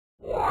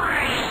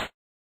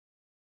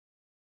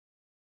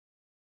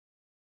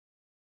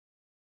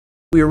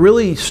We're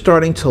really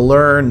starting to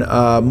learn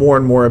more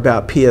and more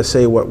about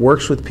PSA, what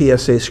works with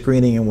PSA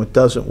screening and what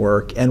doesn't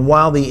work. And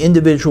while the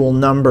individual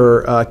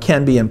number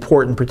can be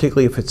important,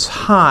 particularly if it's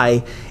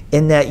high,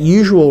 in that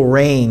usual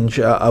range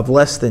of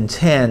less than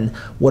 10,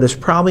 what is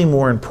probably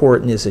more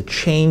important is a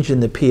change in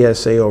the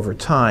PSA over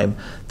time.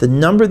 The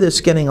number that's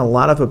getting a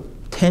lot of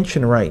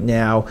attention right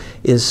now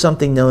is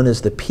something known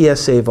as the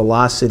PSA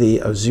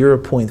velocity of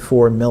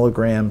 0.4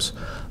 milligrams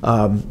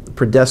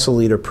per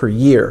deciliter per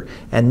year,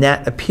 and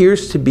that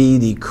appears to be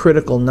the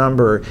critical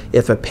number.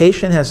 If a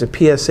patient has a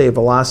PSA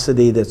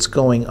velocity that's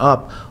going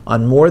up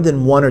on more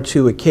than 1 or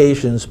 2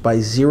 occasions by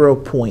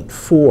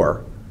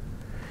 0.4,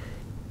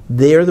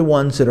 they're the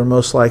ones that are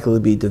most likely to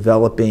be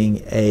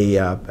developing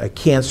a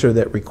cancer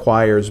that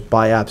requires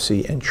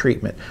biopsy and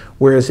treatment.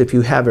 Whereas if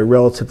you have a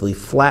relatively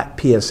flat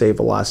PSA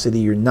velocity,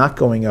 you're not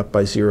going up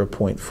by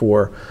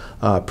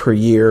 0.4 per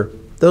year,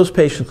 those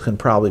patients can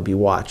probably be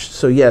watched.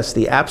 So yes,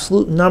 the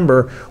absolute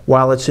number,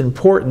 while it's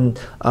important,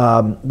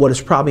 what is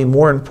probably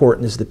more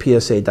important is the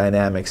PSA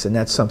dynamics, and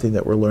that's something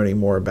that we're learning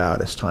more about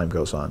as time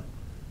goes on.